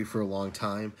ministry for a long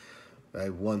time. I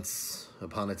once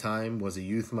upon a time was a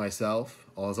youth myself,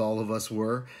 as all of us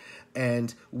were.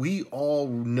 And we all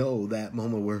know that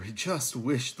moment where we just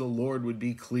wish the Lord would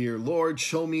be clear. Lord,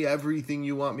 show me everything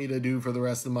you want me to do for the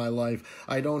rest of my life.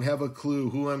 I don't have a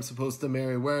clue who I'm supposed to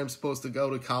marry, where I'm supposed to go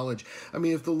to college. I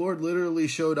mean, if the Lord literally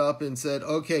showed up and said,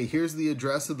 okay, here's the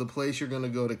address of the place you're going to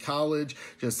go to college,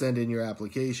 just send in your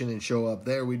application and show up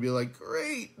there, we'd be like,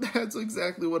 great, that's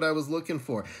exactly what I was looking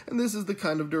for. And this is the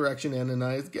kind of direction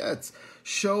Ananias gets.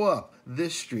 Show up,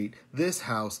 this street, this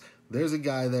house. There's a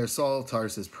guy there, Saul of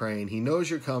Tarsus, praying. He knows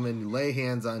you're coming. Lay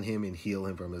hands on him and heal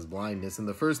him from his blindness. And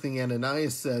the first thing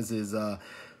Ananias says is,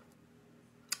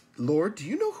 Lord, do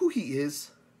you know who he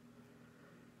is?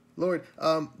 Lord,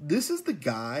 this is the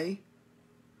guy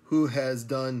who has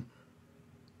done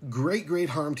great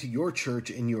harm to your church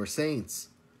and your saints.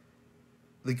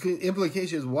 The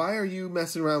implication is, why are you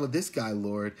messing around with this guy,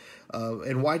 Lord?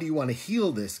 And why do you want to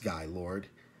heal this guy, Lord?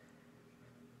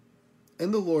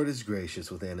 And the Lord is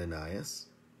gracious with Ananias.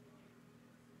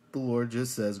 The Lord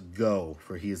just says, go,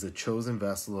 for he is a chosen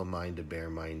vessel of mine to bear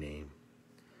my name.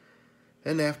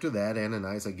 And after that,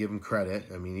 Ananias, I give him credit.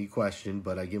 I mean, he questioned,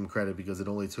 but I give him credit because it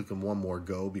only took him one more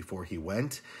go before he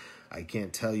went. I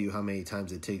can't tell you how many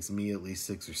times it takes me at least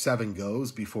 6 or 7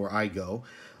 goes before I go.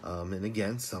 And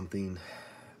again, something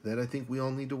that I think we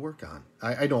all need to work on.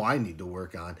 I know I need to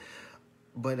work on.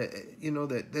 But,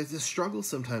 that there's a struggle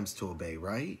sometimes to obey,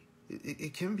 right?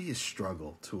 It can be a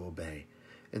struggle to obey.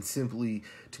 And simply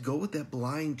to go with that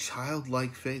blind,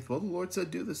 childlike faith. Well, the Lord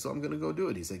said, do this, so I'm going to go do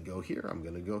it. He said, go here, I'm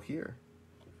going to go here.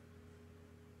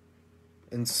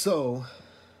 And so,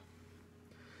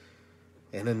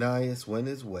 Ananias went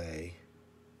his way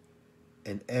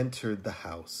and entered the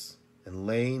house. And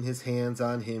laying his hands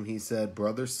on him, he said,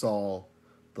 Brother Saul,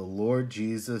 the Lord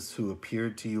Jesus, who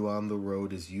appeared to you on the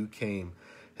road as you came,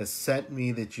 has sent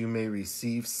me that you may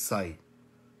receive sight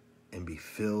and be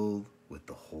filled with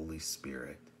the Holy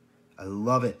Spirit. I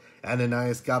love it.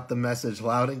 Ananias got the message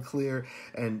loud and clear,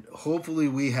 and hopefully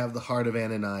we have the heart of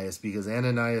Ananias, because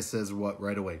Ananias says what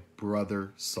right away?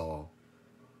 Brother Saul.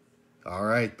 All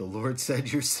right, the Lord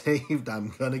said you're saved.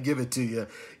 I'm going to give it to you.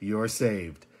 You're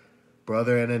saved.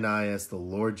 Brother Ananias, the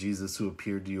Lord Jesus who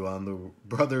appeared to you on the...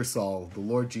 Brother Saul, the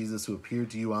Lord Jesus who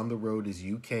appeared to you on the road as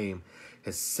you came,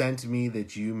 has sent me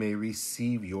that you may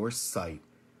receive your sight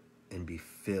and be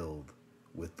filled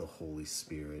with the Holy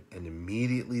Spirit. And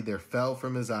immediately there fell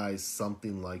from his eyes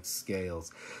something like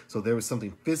scales. So there was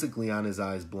something physically on his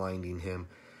eyes blinding him.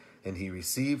 And he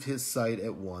received his sight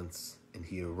at once. And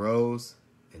he arose.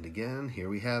 And again, here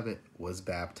we have it, was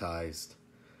baptized.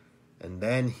 And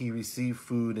then he received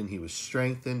food and he was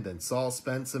strengthened. And Saul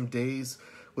spent some days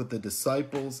with the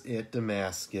disciples at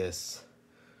Damascus.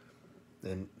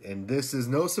 And this is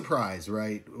no surprise,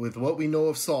 right? With what we know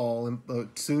of Saul and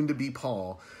soon to be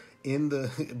Paul, in the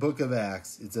book of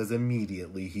Acts, it says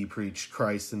immediately he preached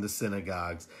Christ in the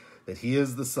synagogues, that he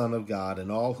is the Son of God,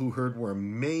 and all who heard were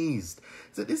amazed.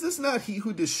 He said, is this not he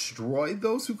who destroyed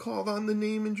those who called on the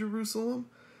name in Jerusalem,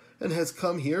 and has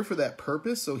come here for that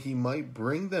purpose, so he might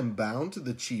bring them bound to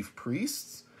the chief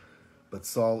priests? But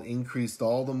Saul increased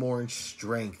all the more in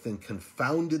strength and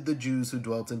confounded the Jews who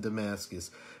dwelt in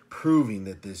Damascus, proving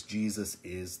that this Jesus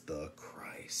is the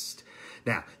Christ.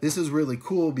 Now, this is really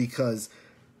cool because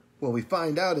what we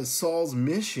find out is Saul's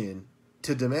mission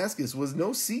to Damascus was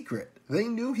no secret. They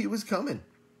knew he was coming.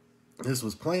 This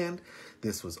was planned.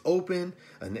 This was open.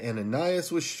 And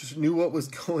Ananias knew what was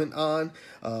going on.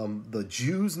 The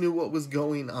Jews knew what was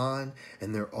going on.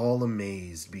 And they're all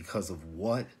amazed because of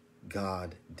what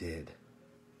God did.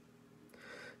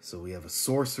 So we have a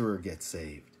sorcerer get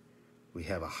saved. We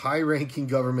have a high-ranking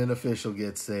government official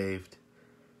get saved.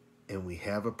 And we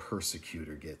have a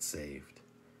persecutor get saved.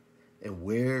 And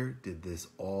where did this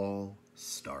all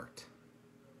start?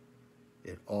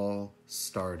 It all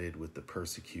started with the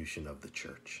persecution of the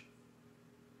church.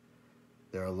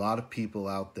 There are a lot of people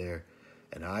out there,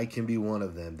 and I can be one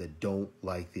of them, that don't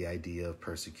like the idea of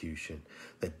persecution,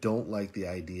 that don't like the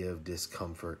idea of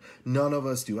discomfort. None of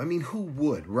us do. I mean, who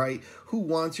would, right? Who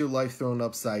wants your life thrown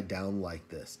upside down like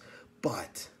this?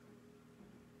 But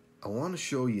I want to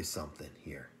show you something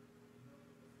here.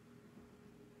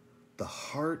 The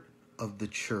heart of the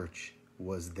church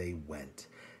was they went.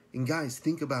 And guys,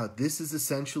 think about it. This is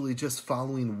essentially just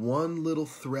following one little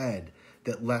thread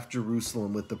that left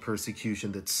Jerusalem with the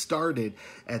persecution that started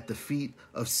at the feet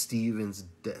of Stephen's,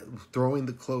 throwing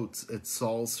the cloaks at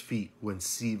Saul's feet when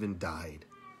Stephen died.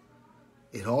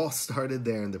 It all started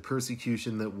there, and the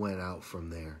persecution that went out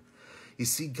from there. You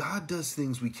see, God does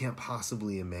things we can't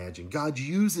possibly imagine. God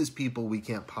uses people we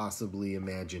can't possibly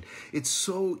imagine. It's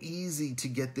so easy to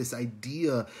get this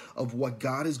idea of what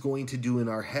God is going to do in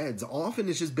our heads. Often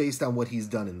it's just based on what he's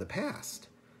done in the past.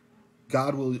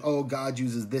 God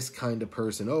uses this kind of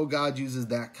person. Oh, God uses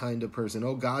that kind of person.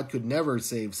 Oh, God could never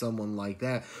save someone like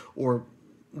that. Or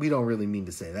we don't really mean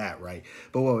to say that, right?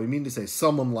 But what we mean to say,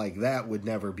 someone like that would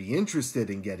never be interested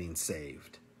in getting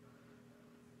saved.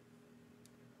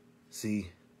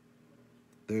 See,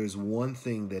 there's one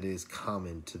thing that is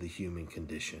common to the human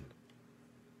condition.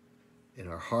 In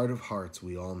our heart of hearts,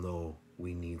 we all know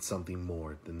we need something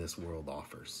more than this world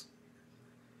offers.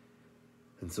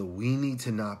 And so we need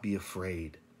to not be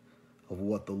afraid of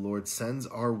what the Lord sends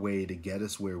our way to get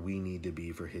us where we need to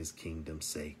be for his kingdom's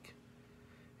sake.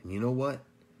 And you know what?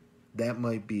 That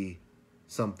might be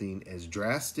something as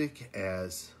drastic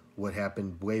as what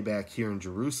happened way back here in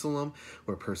Jerusalem,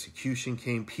 where persecution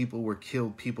came, people were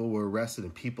killed, people were arrested,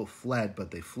 and people fled, but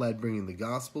they fled bringing the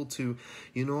gospel to,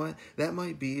 you know what, that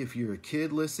might be, if you're a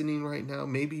kid listening right now,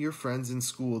 maybe your friends in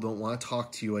school don't want to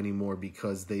talk to you anymore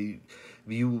because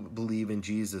you believe in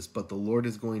Jesus, but the Lord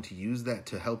is going to use that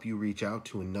to help you reach out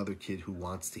to another kid who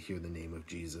wants to hear the name of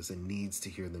Jesus and needs to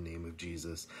hear the name of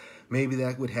Jesus. Maybe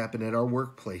that would happen at our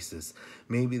workplaces.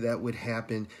 Maybe that would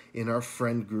happen in our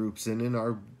friend groups and in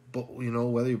our,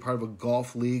 whether you're part of a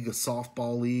golf league, a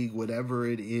softball league, whatever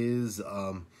it is.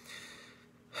 The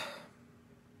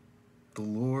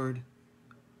Lord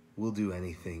will do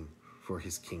anything for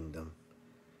his kingdom.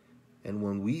 And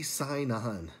when we sign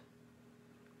on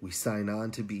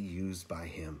to be used by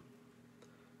him.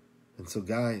 And so,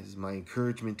 guys, my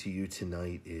encouragement to you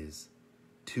tonight is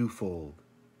twofold.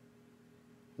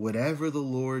 Whatever the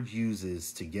Lord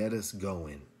uses to get us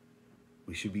going,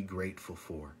 we should be grateful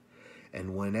for.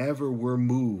 And whenever we're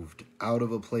moved out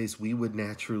of a place we would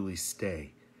naturally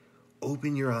stay,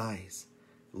 open your eyes.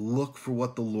 Look for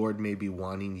what the Lord may be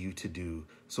wanting you to do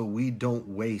so we don't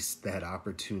waste that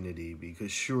opportunity, because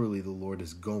surely the Lord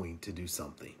is going to do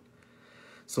something.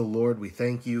 So, Lord, we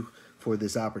thank you for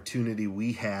this opportunity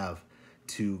we have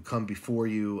to come before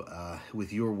you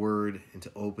with your word and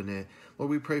to open it.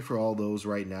 Lord, we pray for all those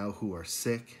right now who are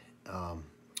sick.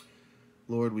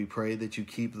 Lord, we pray that you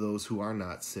keep those who are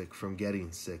not sick from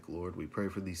getting sick, Lord. We pray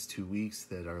for these 2 weeks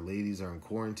that our ladies are in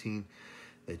quarantine,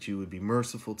 that you would be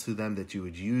merciful to them, that you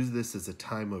would use this as a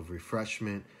time of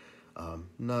refreshment,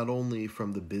 not only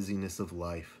from the busyness of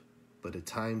life, but a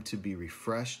time to be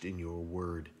refreshed in your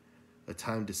word, a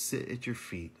time to sit at your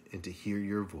feet and to hear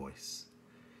your voice.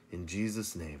 In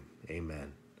Jesus' name,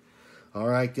 amen. All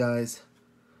right, guys,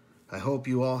 I hope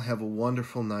you all have a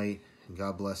wonderful night, and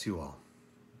God bless you all.